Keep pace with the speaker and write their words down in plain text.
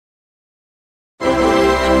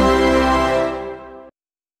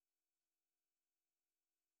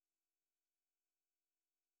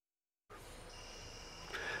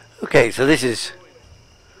Okay, so this is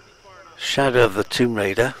Shadow of the Tomb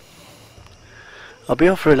Raider. I'll be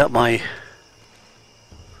offering up my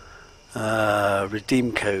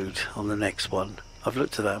redeem code on the next one. I've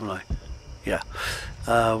looked at that, haven't I? Yeah.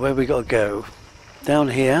 Where we got to go? Down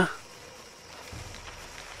here.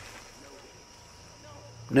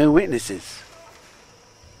 No witnesses.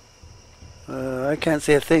 I can't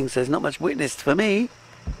see a thing, so there's not much witnessed for me.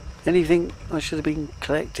 Anything I should have been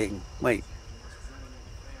collecting? Wait.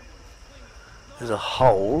 There's a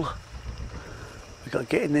hole. We've got to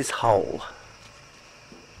get in this hole.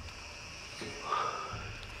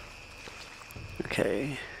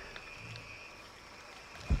 Okay.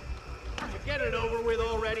 Get it over with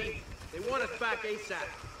already. They want us back ASAP.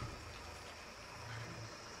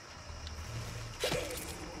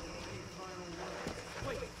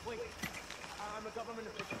 Wait. I'm a government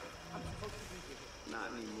official. I'm supposed to be here. Not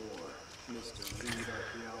anymore, Mr. Lead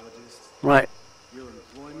Archaeologist. Right. Your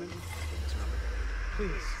employment?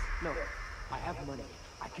 Please, no. I have money.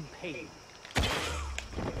 I can pay you.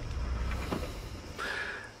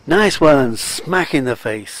 Nice one. Smack in the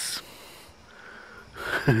face.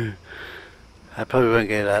 I probably won't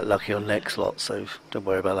get that lucky on next lot, so don't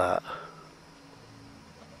worry about that.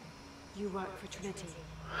 You work for Trinity.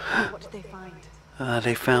 What did they find?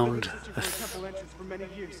 They found a temple entrance for many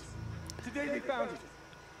years. Today they found it.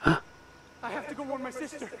 Huh? I have to go warn my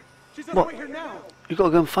sister. She's on What? the way here now. You got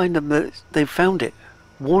to go and find them. They found it.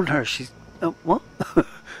 Warn her. She's what? That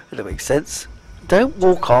don't make sense. Don't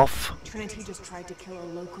walk off. Trinity just tried to kill a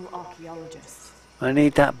local archaeologist. I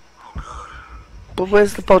need that. But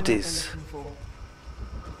where's the bodies?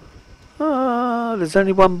 Ah, there's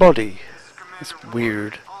only one body. That's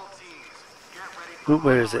weird. Ooh,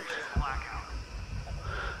 where is it?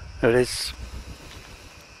 There it is.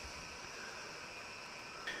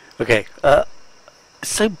 Okay, it's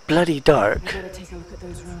so bloody dark. I better take a look at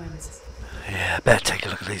those ruins. Yeah, I better take a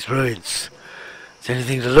look at these ruins. There's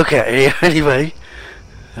anything to look at here anyway.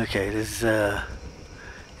 Okay, there's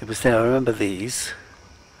it was there, I remember these.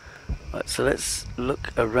 Right, so let's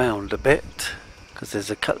look around a bit, because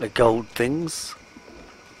there's a couple of gold things.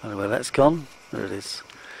 I don't know where that's gone. There it is.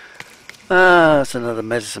 Ah, that's another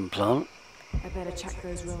medicine plant. I better check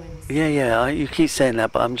those ruins. Yeah, you keep saying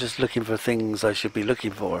that, but I'm just looking for things I should be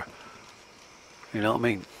looking for. You know what I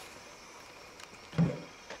mean?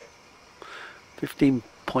 15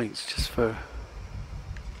 points just for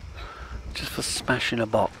smashing a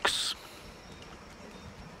box.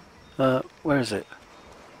 Where is it?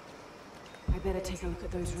 I better take a look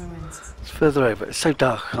at those ruins. It's further over. It's so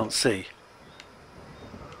dark I can't see.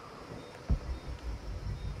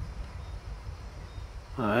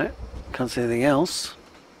 Alright, can't see anything else.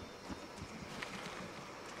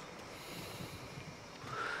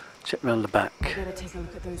 Check round the back. I better take a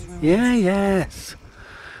look at those ruins. Yeah, yes.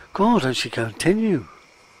 God, don't she continue?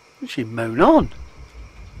 Don't she moan on?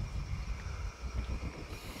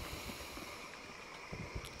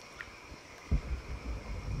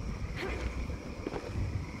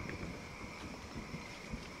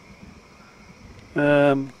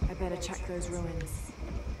 I better check those ruins.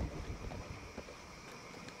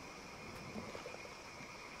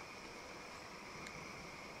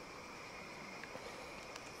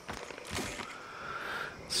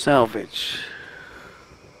 Salvage.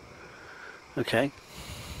 Okay.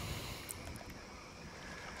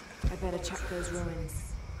 I better check those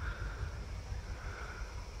ruins.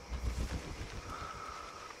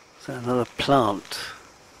 Is that another plant?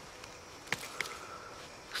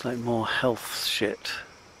 Looks like more health shit.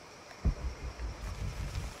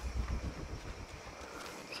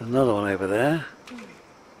 There's another one over there.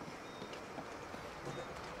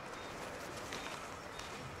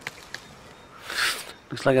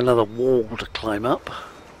 Looks like another wall to climb up.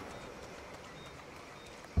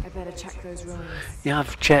 I better check those ruins. Yeah,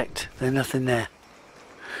 I've checked. There's nothing there.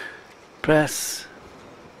 Press.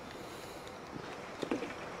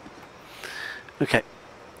 Okay.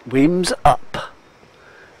 Whims up.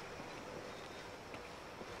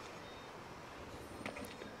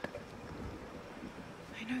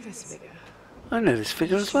 I know this figure. I know this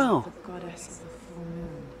figure as well. The goddess of the full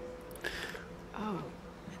moon. Oh,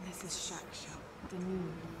 and this is Shaksha, the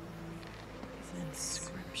moon. With an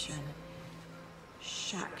inscription.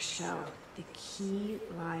 Shaksha, the key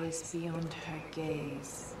lies beyond her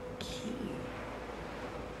gaze. Key.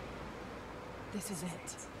 This is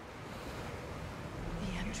it. The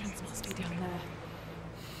entrance must be down there.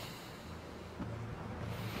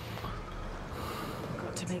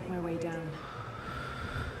 Got to make my way down.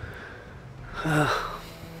 Got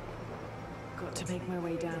to make my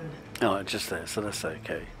way down. Oh, just there, so that's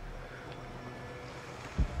okay.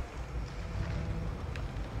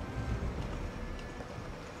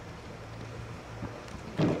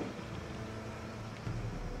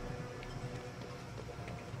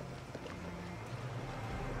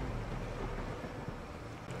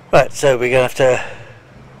 Right, so we're going to have to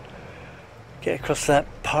get across that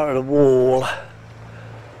part of the wall.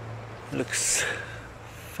 Looks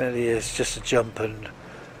fairly, it's just a jump and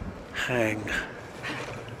hang.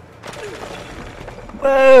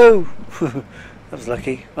 Whoa! That was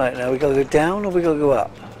lucky. Right, now we got to go down or we got to go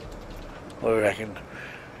up? What do we reckon?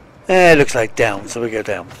 It looks like down, so we go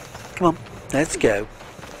down. Come on, let's go.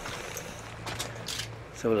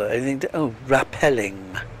 So look, anything to, oh,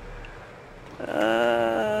 rappelling.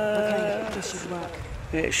 Okay, this should work.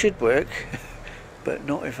 It should work, but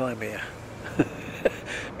not if I'm here.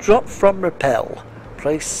 Drop from rappel.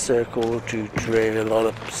 Place circle to trail a lot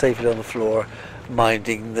of safely on the floor,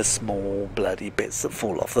 minding the small bloody bits that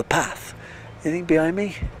fall off the path. Anything behind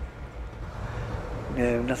me?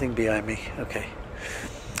 No, nothing behind me. Okay.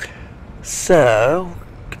 So,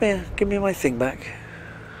 come here, give me my thing back.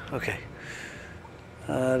 Okay.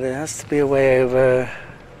 There has to be a way over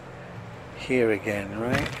here again,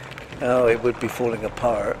 right? Oh, it would be falling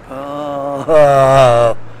apart.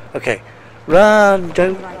 Oh, okay. Run,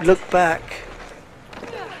 don't look back.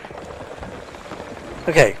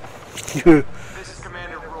 Okay. This is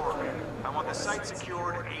Commander Rourke. I want the site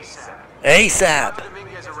secured ASAP. ASAP. After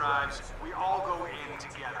Dominguez arrives, we all go in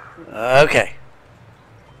together. Okay.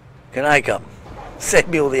 Can I come? Save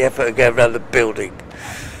me all the effort of going around the building.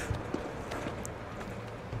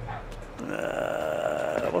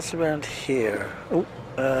 What's around here? Oh,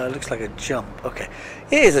 looks like a jump. Okay,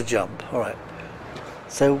 it is a jump. All right.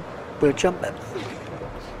 So we'll jump then.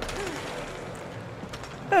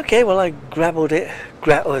 Okay. Well, I grappled it.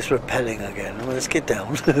 Oh, it's repelling again. Well, let's get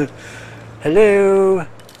down. Hello.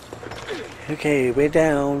 Okay, we're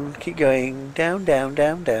down. Keep going. Down, down,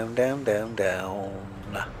 down, down, down, down, down.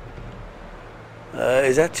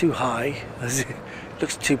 Is that too high?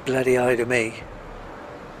 Looks too bloody high to me.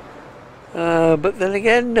 But then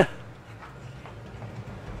again,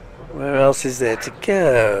 where else is there to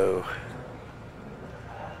go?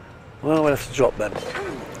 Well, we'll have to drop them.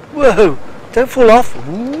 Whoa! Don't fall off!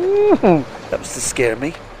 Ooh, that was to scare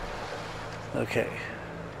me. Okay.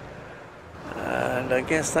 And I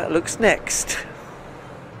guess that looks next.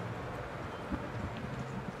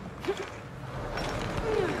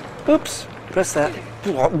 Oops! Press that.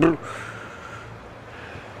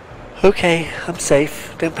 Okay, I'm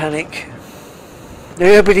safe. Don't panic.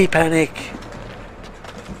 Nobody panic.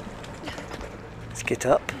 Let's get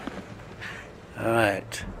up.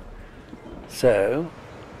 Alright. So,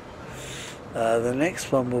 the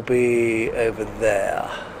next one will be over there,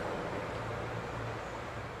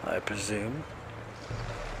 I presume.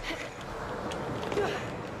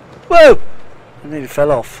 Whoa! I nearly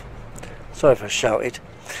fell off. Sorry if I shouted.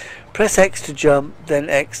 Press X to jump, then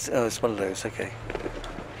X. Oh, it's one of those. Okay.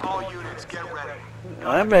 All units, get ready.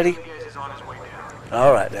 I'm ready. Dominguez is on his way down.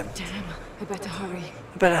 Alright then. Damn, I better hurry.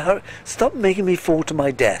 I better hurry. Stop making me fall to my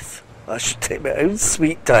death. I should take my own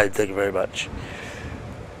sweet time, thank you very much.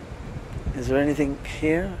 Is there anything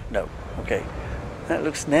here? No. Okay. That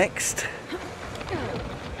looks next.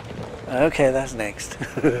 Okay, that's next.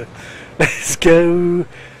 Let's go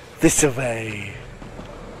this way.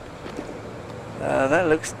 That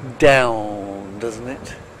looks down, doesn't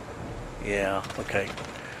it? Yeah, okay.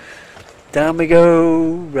 Down we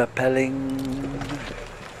go, rappelling.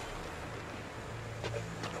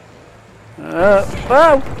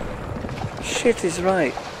 Oh! Shit is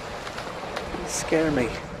right. Scare me.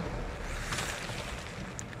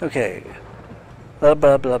 Okay. Blah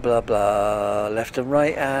blah blah blah blah. Left and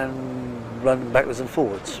right and run backwards and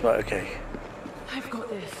forwards. Right, okay. I've got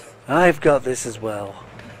this. I've got this as well.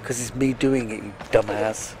 Because it's me doing it, you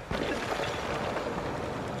dumbass.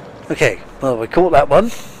 Okay, well we caught that one.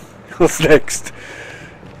 What's next?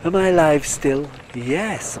 Am I alive still?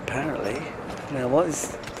 Yes, apparently. Now what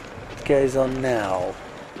goes on now?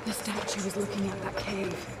 The statue was looking at that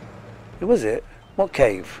cave. Who was it? What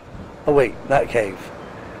cave? Oh wait, that cave.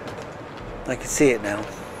 I can see it now.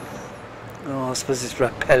 Oh, I suppose it's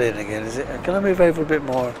rappelling again, is it? Can I move over a bit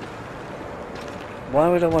more? Why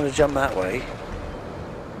would I want to jump that way?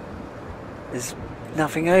 There's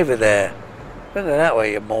nothing over there. Don't go that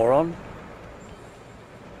way, you moron.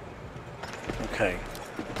 Okay,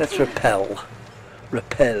 let's repel.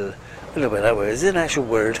 Repel. I don't know where that word is. Is it an actual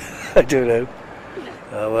word? I don't know.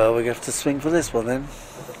 Oh well, we're going to have to swing for this one then.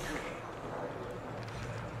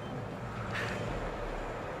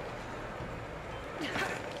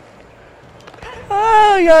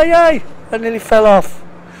 Oh, yay, yay! I nearly fell off.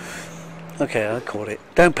 Okay, I caught it.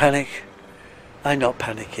 Don't panic. I'm not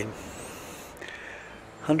panicking.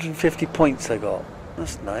 150 points I got.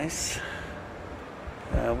 That's nice.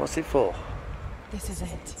 What's it for? This is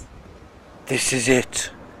it. This is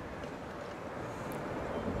it.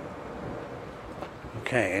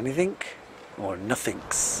 Okay, anything? Or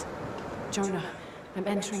nothings? Jonah, I'm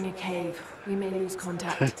entering a cave. We may lose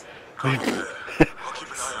contact. I'll keep an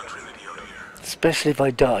eye on Trinity out here. Especially if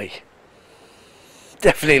I die.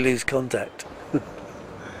 Definitely lose contact.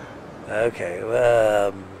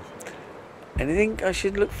 Okay, anything I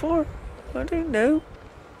should look for? I don't know.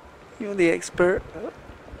 You're the expert.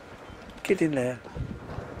 Get in there.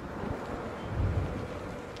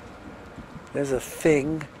 There's a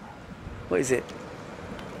thing. What is it?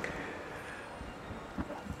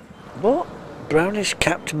 What? Brownish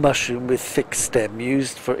capped mushroom with thick stem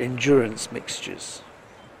used for endurance mixtures.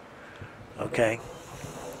 Okay.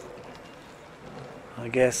 I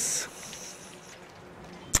guess.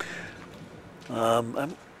 Oh,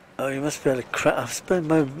 you must be able to craft. I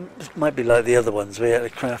suppose it might be like the other ones where you had to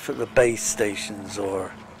craft at the base stations,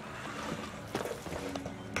 or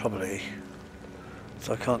probably.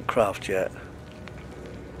 So I can't craft yet.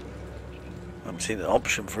 I haven't seen an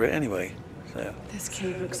option for it anyway. So. This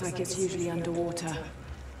cave looks like it's usually underwater.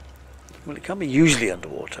 Well, it can't be usually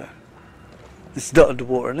underwater. It's not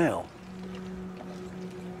underwater now.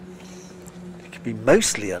 It could be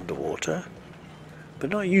mostly underwater, but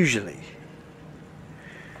not usually.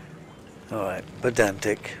 Alright,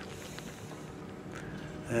 pedantic.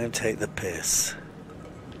 And take the piss.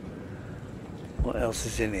 What else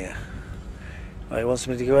is in here? Right, it wants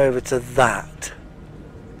me to go over to that.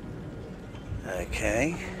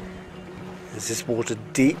 Okay. Is this water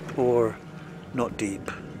deep or not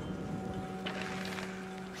deep?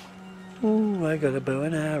 Ooh, I got a bow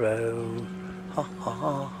and arrow. Ha ha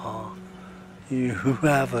ha ha. You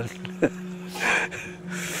haven't.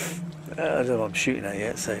 I don't know what I'm shooting at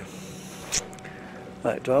yet, so.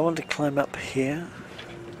 Right, do I want to climb up here?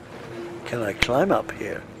 Can I climb up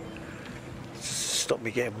here? Stop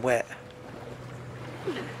me getting wet.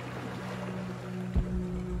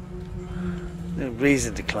 No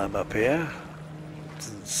reason to climb up here.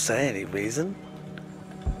 Doesn't say any reason.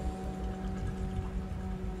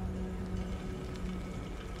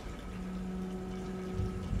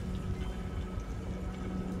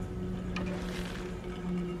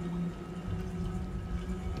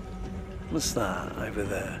 What's that over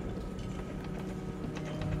there?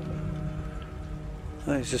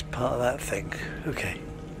 Oh, it's just part of that thing. Okay.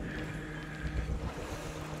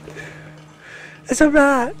 There's a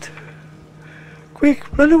rat!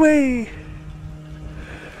 Quick, run away!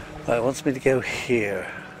 Right, it wants me to go here.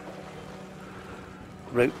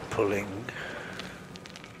 Rope pulling.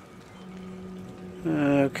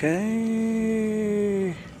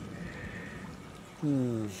 Okay.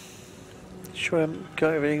 Sure I haven't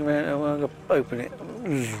got everything around. I'm going to open it.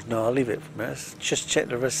 No, I'll leave it for a minute. Let's just check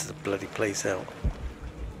the rest of the bloody place out.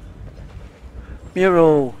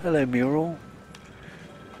 Mural! Hello, mural.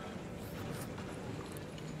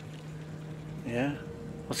 Yeah?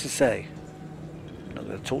 What's it say? You're not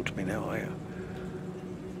going to talk to me now, are you?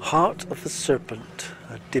 Heart of the Serpent.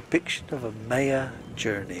 A depiction of a Maya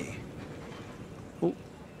journey. Oh,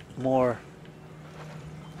 more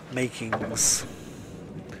makings.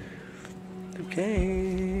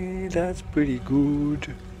 Okay, that's pretty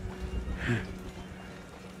good.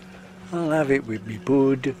 I'll have it with me,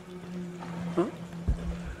 bud. Huh?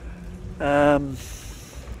 I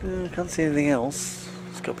can't see anything else.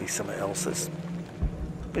 There's got to be something else that's,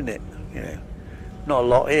 isn't it? You know, not a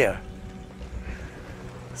lot here.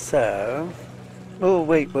 So, oh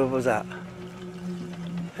wait, what was that?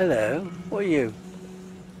 Hello, what are you?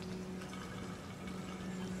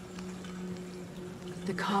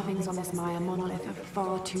 The carvings on this Maya monolith are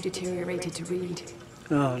far too deteriorated to read.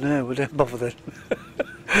 Oh no, well don't bother then.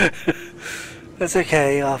 That's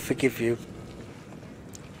okay, I'll forgive you.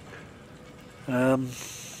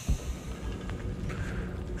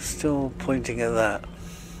 Still pointing at that.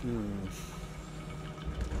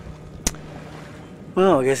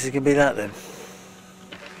 Well, I guess it can be that then.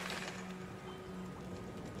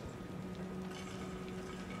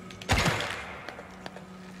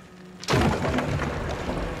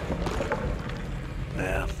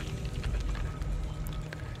 Yeah.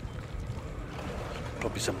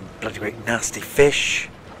 Probably some bloody great nasty fish.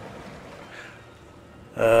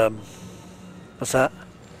 What's that?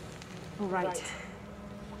 All right.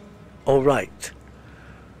 All right.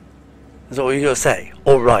 Is that what you got to say?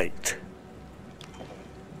 All right.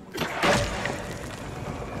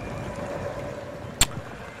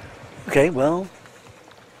 Okay, well.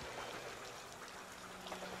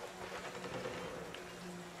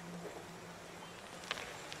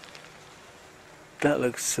 That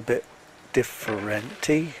looks a bit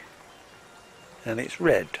different-y. And it's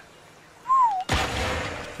red.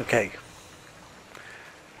 Okay.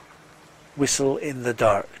 Whistle in the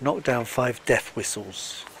dark. Knock down 5 death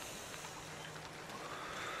whistles.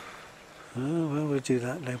 Oh, well, we'll do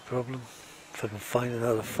that, no problem. If I can find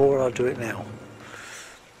another 4, I'll do it now.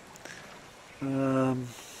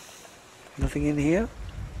 Nothing in here?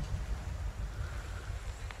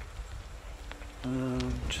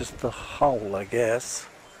 Just the hole, I guess.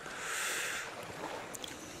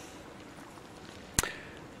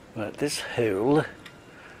 Right, this hole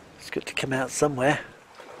has got to come out somewhere.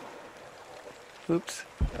 Oops.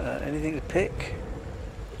 Anything to pick?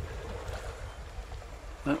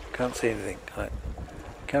 No, can't see anything. Right.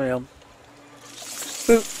 Carry on.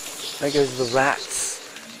 Oop. There goes the rats.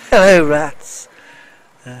 Hello, rats.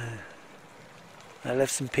 I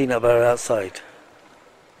left some peanut butter outside.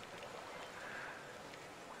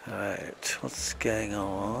 Alright, what's going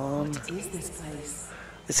on? What is this place?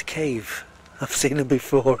 It's a cave. I've seen them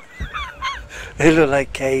before. They look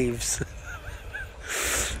like caves.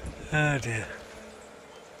 Oh dear.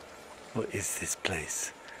 What is this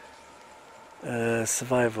place?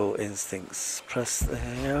 Survival instincts. Press.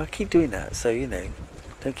 I keep doing that, so you know.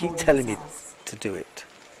 Don't keep telling me to do it.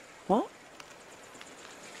 What?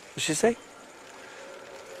 What did she say?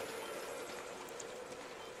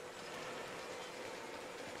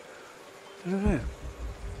 I don't know.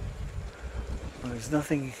 Well, there's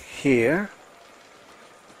nothing here.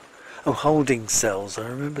 Oh, holding cells. I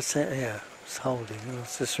remember saying, yeah, it's holding. I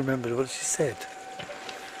just remembered what she said.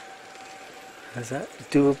 Is that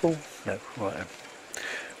doable? No, right.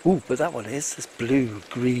 Ooh, but that one is. It's blue,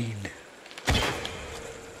 green.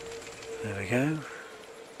 There we go.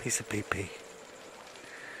 Piece of PP.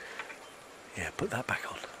 Yeah, put that back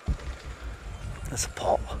on. That's a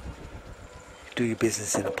pot. Do your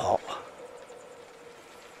business in a pot.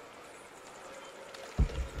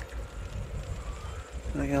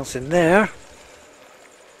 Nothing else in there.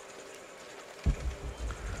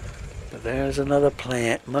 But there's another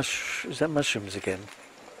plant. Is that mushrooms again?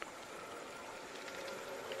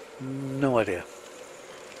 No idea.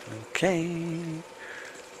 Okay.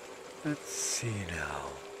 Let's see now.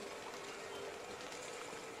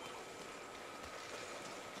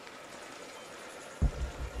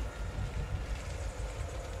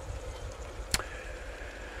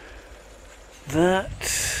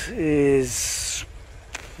 That is...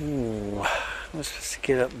 Ooh, let's just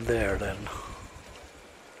get up there then.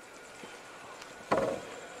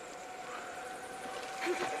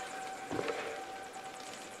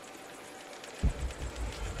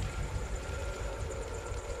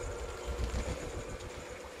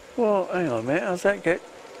 Well, hang on a minute, how's that get...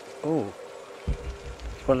 Oh,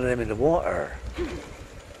 it's one of them in the water.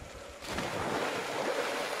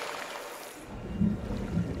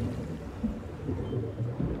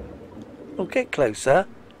 Oh, get closer.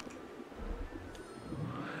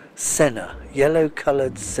 Senna, yellow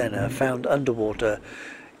coloured senna, found underwater,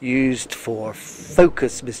 used for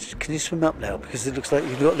focus. Can you swim up now? Because it looks like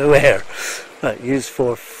you've got no air. Right, used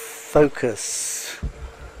for focus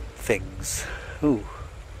things. Ooh.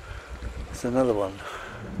 There's another one.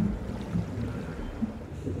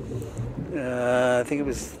 I think it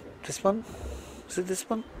was this one. Was it this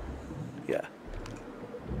one? Yeah.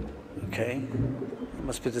 Okay. It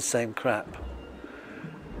must be the same crap.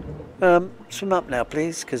 Swim up now,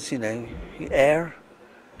 please, because you know, air.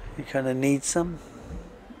 You kind of need some.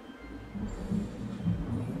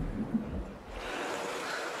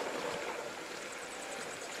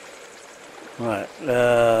 Right. We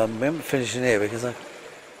haven't finished in here because it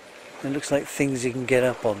looks like things you can get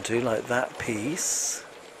up onto, like that piece.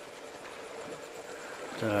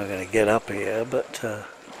 Don't know how I'm going to get up here, but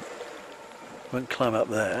won't climb up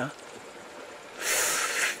there.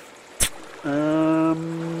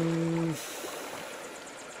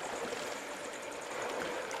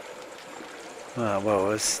 Well,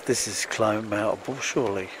 this is climbable,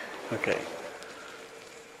 surely. Okay.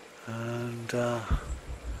 And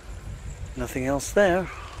nothing else there.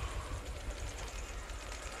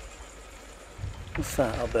 What's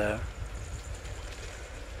that up there?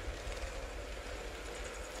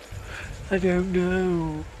 I don't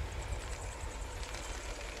know.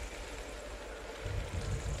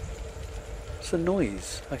 It's a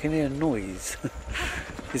noise. I can hear a noise.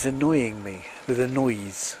 It's annoying me with a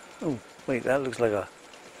noise. Oh, wait, that looks like a...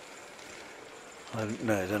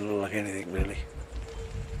 No, it doesn't look like anything really.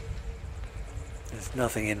 There's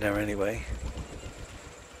nothing in there anyway.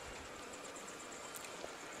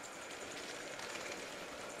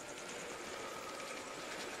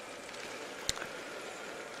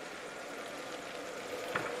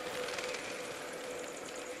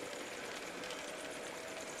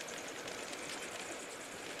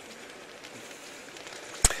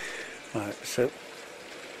 Right, so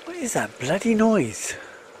What is that bloody noise?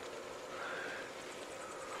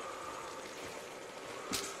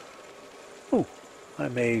 Oh, I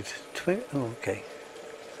made oh, okay.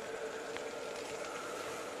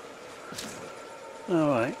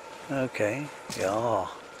 Alright, okay. Yeah.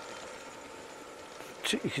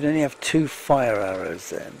 You can only have 2 fire arrows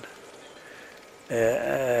then.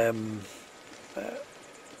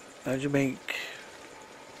 How do you make...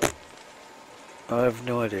 I have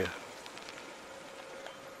no idea.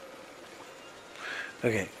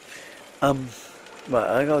 Okay. Right,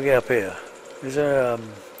 I gotta get up here. Is there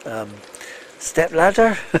step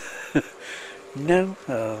ladder? No?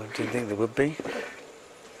 Oh, didn't think there would be.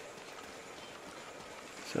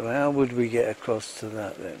 So how would we get across to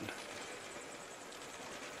that then?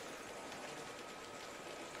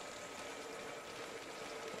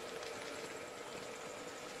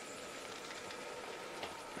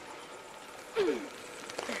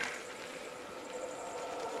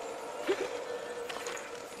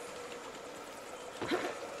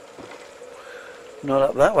 Not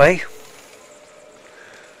up that way.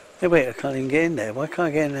 Hey wait, I can't even get in there. Why can't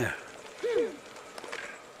I get in there?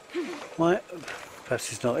 Why?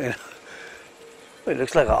 Perhaps it's not in. It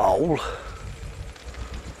looks like a hole.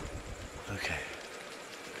 Okay.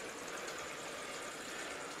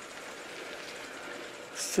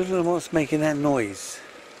 Still don't know what's making that noise.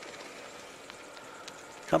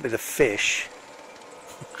 Can't be the fish.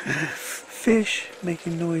 Fish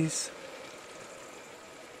making noise.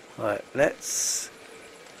 Right, let's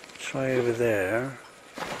try over there.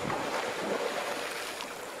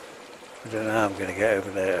 I don't know how I'm going to get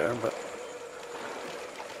over there, but...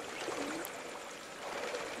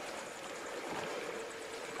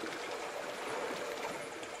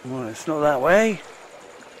 Well, it's not that way.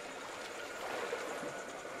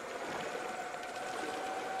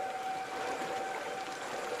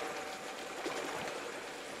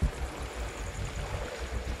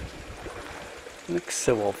 Looks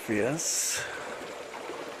so obvious.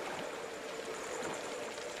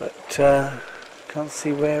 But can't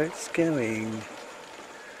see where it's going.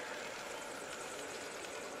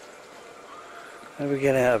 How do we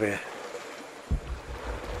get out of here?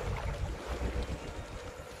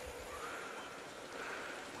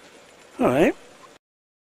 Alright.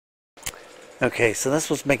 Okay, so that's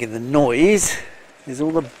what's making the noise. Is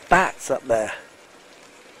all the bats up there.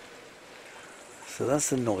 So that's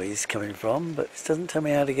the noise coming from, but it doesn't tell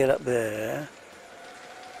me how to get up there.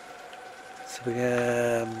 So we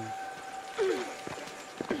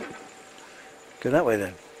go that way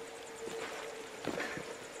then.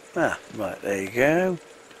 Ah, right, there you go.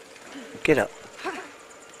 Get up.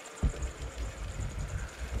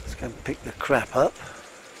 Let's go and pick the crap up.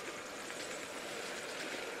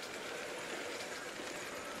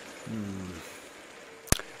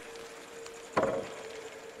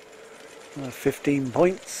 15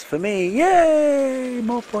 points for me. Yay!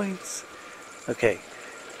 More points. Okay.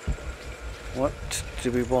 What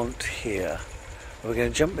do we want here? We're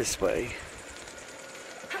going to jump this way.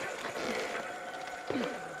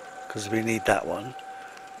 Because we need that one.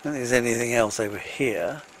 I don't think there's anything else over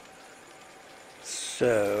here.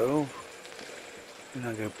 So... I'm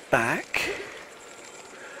going to go back.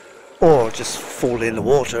 Or just fall in the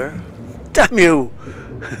water. Damn you!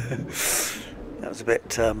 That was a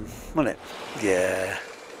bit, wasn't it? Yeah.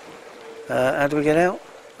 How do we get out?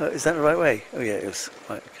 Is that the right way? Oh yeah, it was.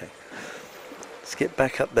 Right, okay. Let's get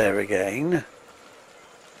back up there again.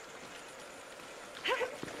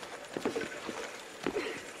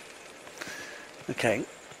 Okay.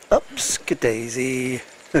 Ups, daisy.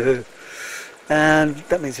 And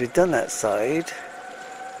that means we've done that side.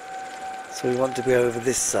 So we want to be over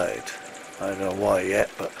this side. I don't know why yet,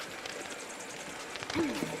 but...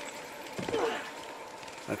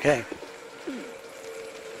 Okay.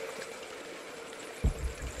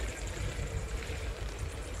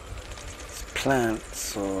 It's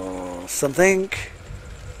plants or something.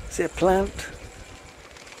 Is it a plant?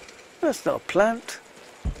 No, it's not a plant.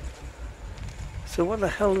 So what the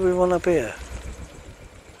hell do we want up here?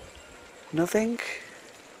 Nothing?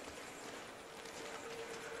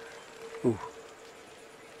 Ooh.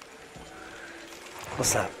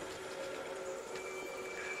 What's that?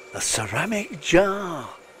 A ceramic jar.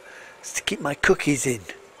 It's to keep my cookies in.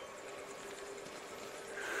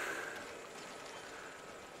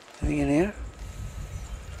 Anything in here?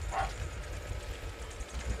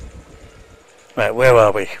 Right, where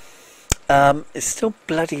are we? It's still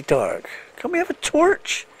bloody dark. Can't we have a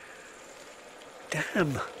torch?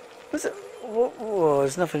 Damn. What's it? Whoa,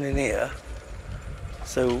 there's nothing in here.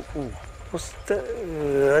 So, ooh, what's that?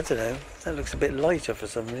 I don't know. That looks a bit lighter for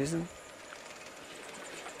some reason.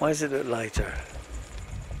 Why does it look lighter?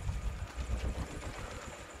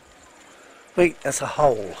 Wait, that's a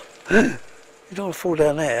hole. You don't want to fall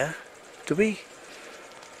down there, do we?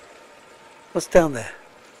 What's down there?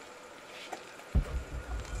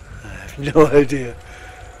 I have no idea.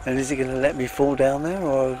 And is it going to let me fall down there,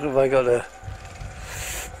 or have I got to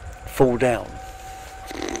fall down?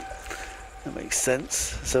 That makes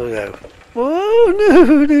sense. So we go. Whoa,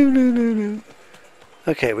 no.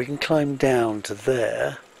 Okay, we can climb down to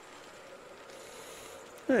there.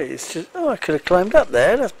 Hey, it's just, oh, I could have climbed up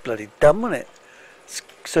there. That's bloody dumb, wasn't it?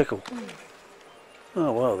 Circle.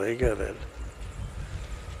 Oh, well, there you go then.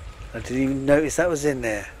 I didn't even notice that was in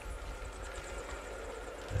there.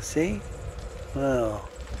 See? Well,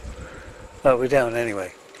 we're down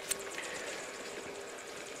anyway.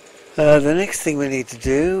 The next thing we need to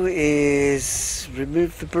do is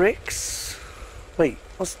remove the bricks. Wait,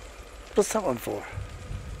 what's that one for?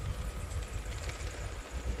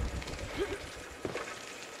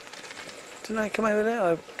 Didn't I come over there?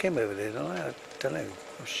 I came over there, didn't I? I don't know.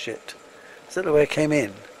 Oh shit. Is that the way I came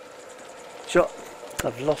in? Sure.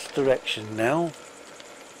 I've lost direction now.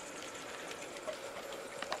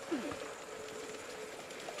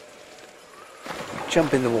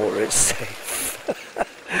 Jump in the water, it's safe.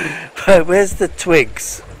 Right, where's the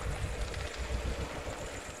twigs?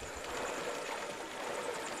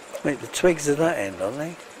 Wait, the twigs are that end, aren't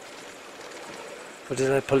they? Or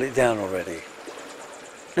did I pull it down already?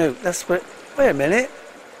 No, that's where... Wait a minute.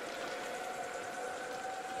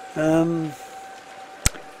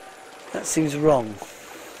 That seems wrong.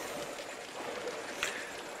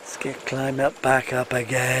 Let's climb up, back up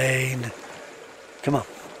again. Come on,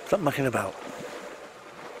 stop mucking about.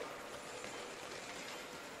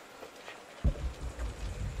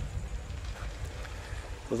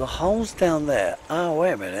 Well, the hole's down there. Oh,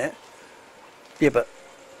 wait a minute. Yeah, but...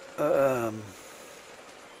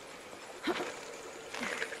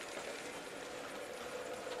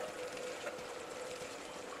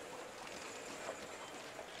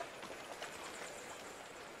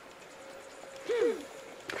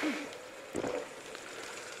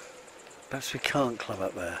 perhaps we can't climb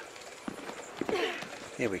up there.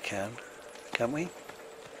 Here we can. Can't we?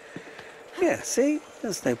 Yeah, see?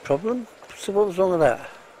 There's no problem. So what was wrong with that?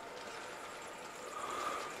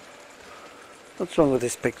 What's wrong with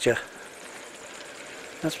this picture?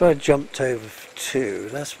 That's where I jumped over to.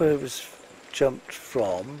 That's where it was jumped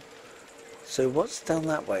from. So what's down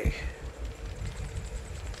that way?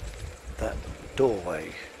 That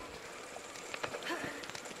doorway.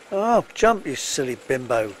 Oh, jump, you silly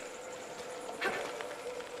bimbo.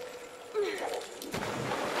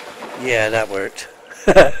 Yeah, that worked.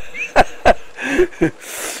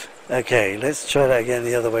 Okay, let's try that again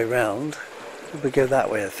the other way round. We go that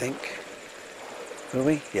way, I think. Will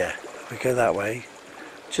we? Yeah, we go that way.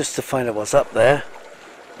 Just to find out what's up there.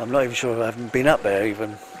 I'm not even sure if I haven't been up there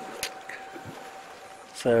even.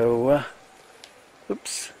 So,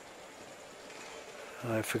 oops.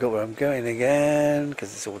 I forgot where I'm going again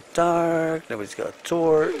because it's all dark. Nobody's got a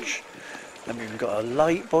torch. I haven't even got a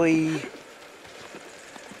light, boy.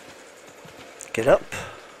 Get up.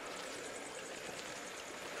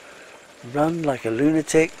 Run like a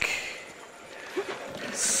lunatic.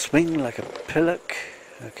 Swing like a pillock.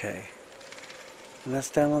 Okay. And that's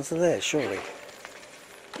down onto there, surely.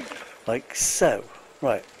 Like so.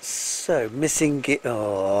 Right. So, missing gear.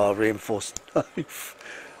 Oh, reinforced knife.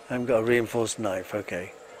 I haven't got a reinforced knife.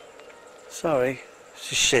 Okay. Sorry.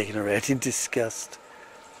 She's shaking her head in disgust.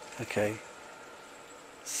 Okay.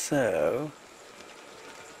 So.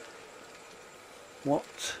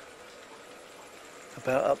 What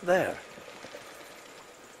about up there?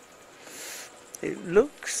 It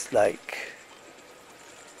looks like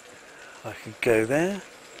I could go there.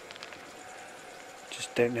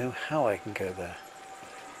 Just don't know how I can go there.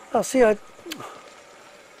 Oh, see,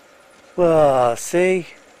 well, see,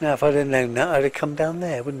 now if I'd have known that, I'd have come down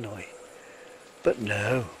there, wouldn't I? But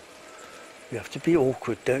no, you have to be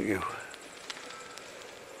awkward, don't you?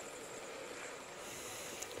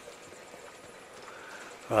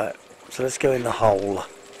 Right, so let's go in the hole.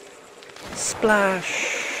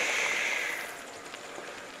 Splash!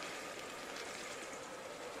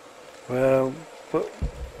 Well,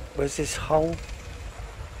 where's this hole?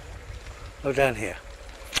 Oh, down here.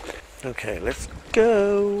 Okay, let's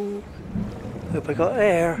go. Hope I got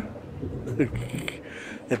air.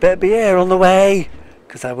 There better be air on the way,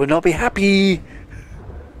 because I would not be happy.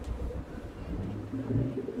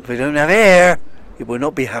 If we don't have air, it will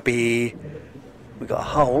not be happy. We got a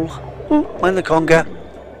hole. Ooh, mind the conga.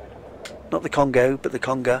 Not the Congo, but the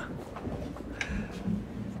conga.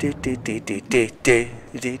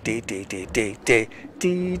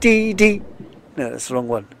 No, that's the wrong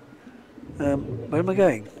one. Where am I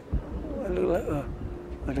going? look like?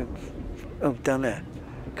 I don't. Oh, down there.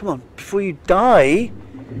 Come on, before you die,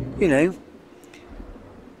 you know.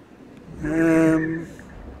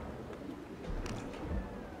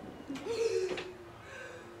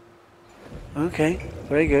 Okay,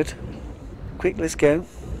 very good. Quick, let's go.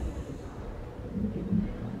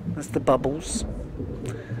 That's the bubbles.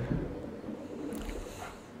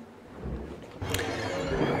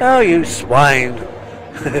 Oh, you swine!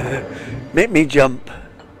 Make me jump.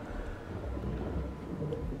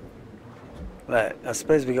 Right, I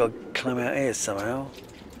suppose we got to climb out here somehow.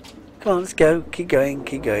 Come on, let's go. Keep going,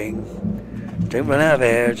 keep going. Don't run out of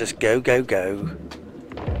air, just go, go, go.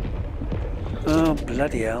 Oh,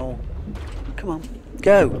 bloody hell. Come on,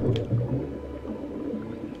 go.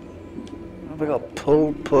 Have I got to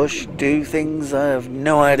pull, push, do things? I have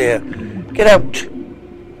no idea. Get out!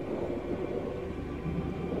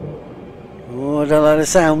 Oh, I don't like the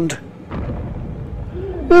sound.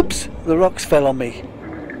 Oops, the rocks fell on me.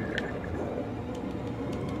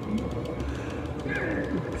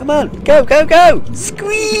 Come on, go, go, go!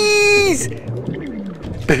 Squeeze!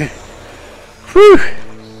 Whew!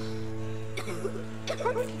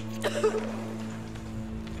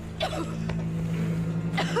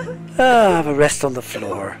 Ah, have a rest on the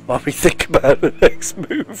floor while we think about the next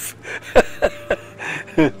move.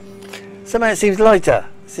 Somehow it seems lighter.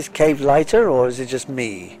 Is this cave lighter or is it just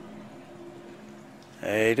me?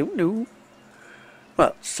 I don't know.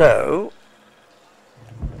 Well, so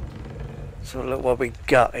look what we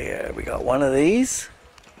got here. We got one of these.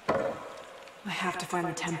 I have to find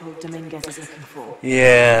the temple Dominguez is looking for.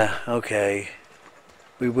 Yeah, okay.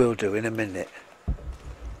 We will do in a minute.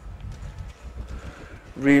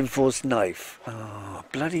 Reinforced knife. Oh,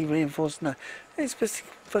 bloody reinforced knife. It's supposed to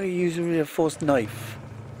fucking use a reinforced knife.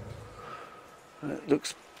 It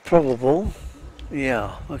looks probable.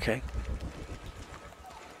 Yeah, okay.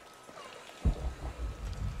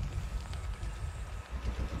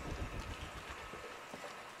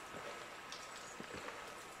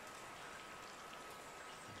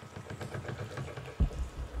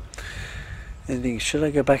 Anything, should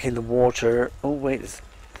I go back in the water? Oh wait,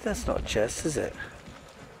 that's not a chest, is it?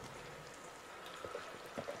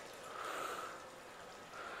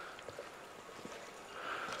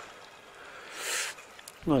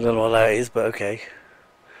 I don't know what that is, but okay.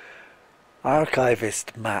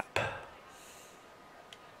 Archivist map.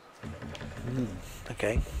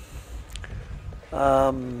 Okay.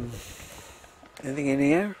 Anything in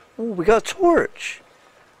here? Oh, we got a torch.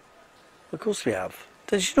 Of course we have.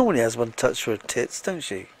 Does she normally has one touch for her tits, don't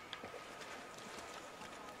she?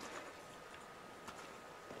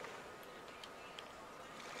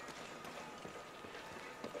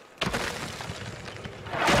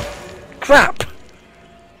 Crap!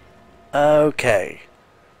 Okay.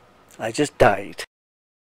 I just died.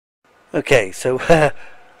 Okay, so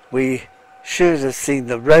we should have seen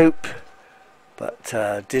the rope, but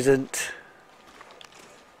didn't.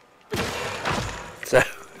 So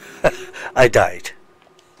I died.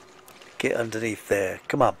 Get underneath there.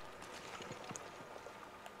 Come on.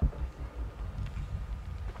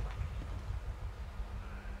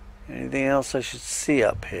 Anything else I should see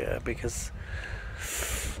up here? Because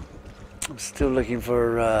I'm still looking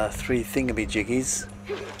for 3 thingamajiggies.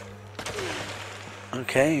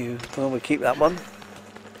 Okay, well, we'll keep that one.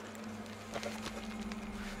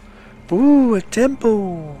 Ooh, a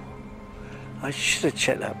temple! I should have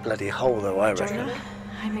checked that bloody hole though, I reckon. Jonah,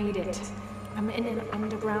 I made it. I'm in an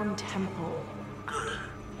underground temple.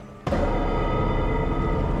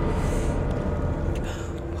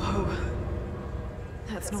 Whoa.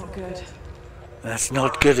 That's not good. That's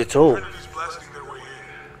not good at all. Trinity's blasting their way in.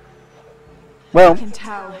 Well, I can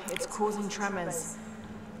tell it's causing tremors.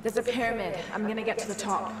 There's a pyramid. I'm gonna get to the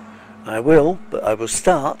top. I will, but I will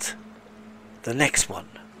start the next one.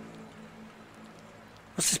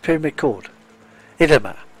 What's this pyramid called? It don't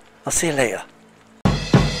matter. I'll see you later.